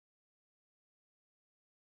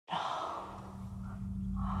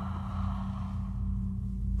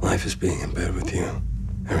life is being in bed with you.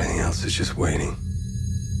 Everything else is just waiting.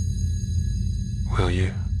 Will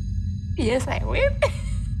you? Yes, I will.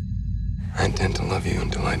 I intend to love you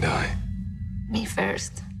until I die. Me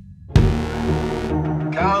first.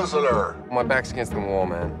 Counselor! My back's against the wall,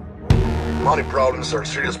 man. Money problems are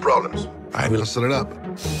serious problems. I will set it up.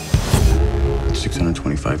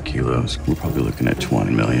 625 kilos. We're probably looking at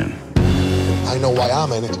 20 million. I know why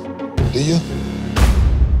I'm in it. Do you?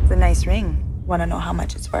 It's a nice ring. Want to know how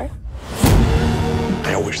much it's worth?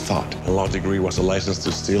 I always thought a law degree was a license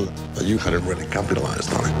to steal, but you hadn't really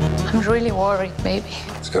capitalized on it. I'm really worried, baby.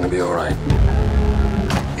 It's gonna be all right.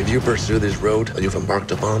 If you pursue this road that you've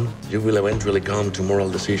embarked upon, you will eventually come to moral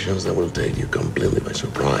decisions that will take you completely by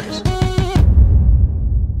surprise.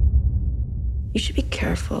 You should be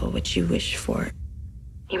careful what you wish for.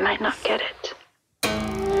 You might not get it.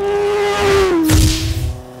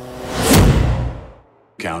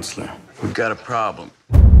 Counselor, we've got a problem.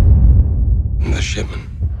 The shipment,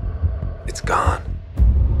 it's gone.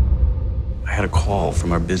 I had a call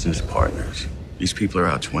from our business partners. These people are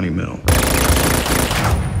out 20 mil.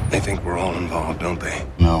 They think we're all involved, don't they?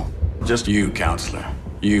 No, just you, Counselor.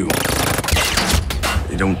 You.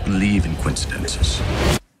 They don't believe in coincidences.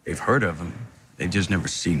 They've heard of them. They've just never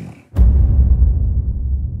seen one.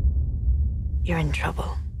 You're in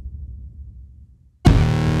trouble.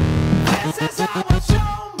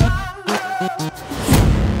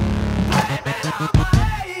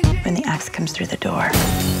 When the axe comes through the door,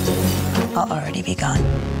 I'll already be gone.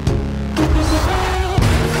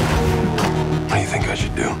 What do you think I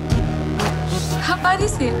should do? How bad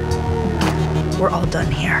is it? We're all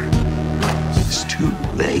done here. It's too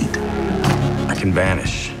late. I can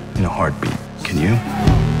vanish in a heartbeat. Can you?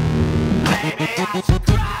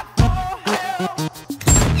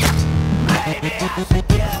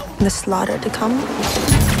 The slaughter to come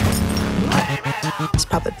is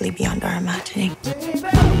probably beyond our imagining.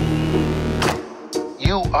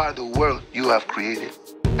 You are the world you have created.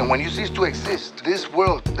 And when you cease to exist, this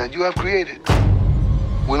world that you have created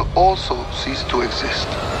will also cease to exist.